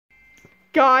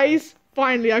Guys,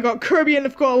 finally I got Kirby in the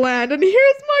land, and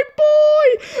here's my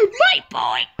boy! My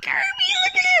boy, Kirby!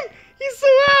 Look at him! He's so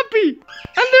happy!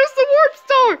 And there's the warp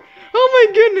star! Oh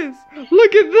my goodness!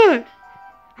 Look at that!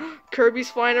 Kirby's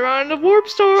flying around in the warp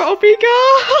star. Up he goes!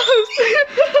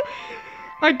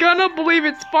 I cannot believe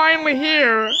it's finally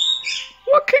here.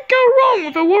 What could go wrong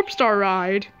with a warp star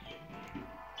ride?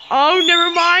 Oh, never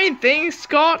mind. Things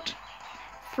got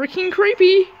freaking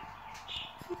creepy.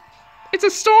 It's a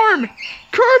storm!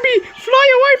 Kirby, fly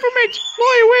away from it!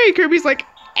 Fly away! Kirby's like,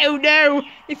 oh no!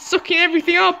 It's sucking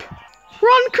everything up!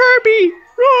 Run, Kirby!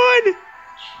 Run!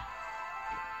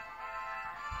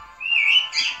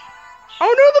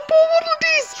 Oh no, the pool waddle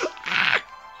ah!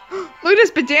 Look at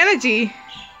this bandanity!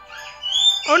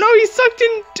 Oh no, he's sucked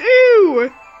in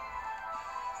too!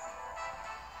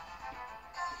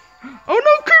 Oh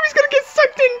no, Kirby's gonna get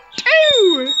sucked in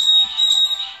too!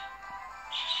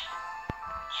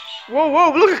 Whoa,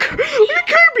 whoa, look at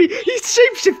Kirby! He's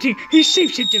shapeshifting! He's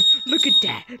shapeshifting! Look at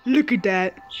that! Look at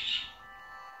that!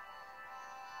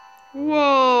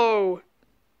 Whoa!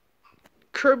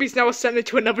 Kirby's now ascended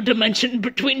to another dimension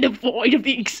between the void of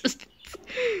the existence.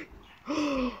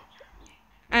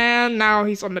 And now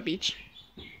he's on the beach.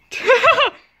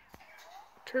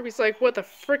 Kirby's like, what the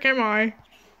frick am I?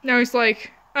 Now he's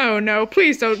like, oh no,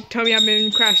 please don't tell me I'm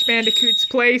in Crash Bandicoot's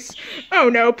place. Oh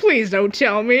no, please don't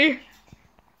tell me.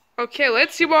 Okay,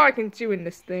 let's see what I can do in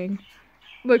this thing.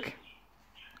 Look,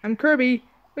 I'm Kirby.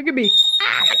 Look at me.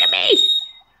 Ah, look at me!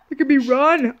 Look at me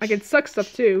run! I can suck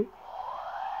stuff too.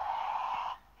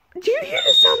 Do you hear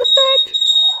the sound effect?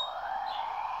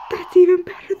 That's even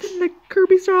better than the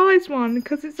Kirby Star Allies one,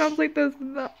 because it sounds like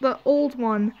the old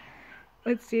one.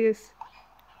 Let's see this.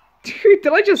 Dude,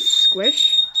 did I just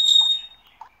squish?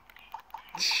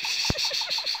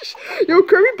 Yo,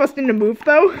 Kirby busting a move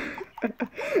though.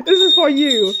 This is for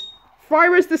you.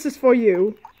 Virus, this is for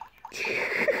you.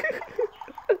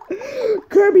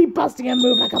 Kirby busting a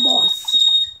move like a boss.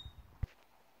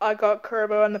 I got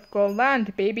Kirby on the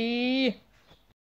land, baby.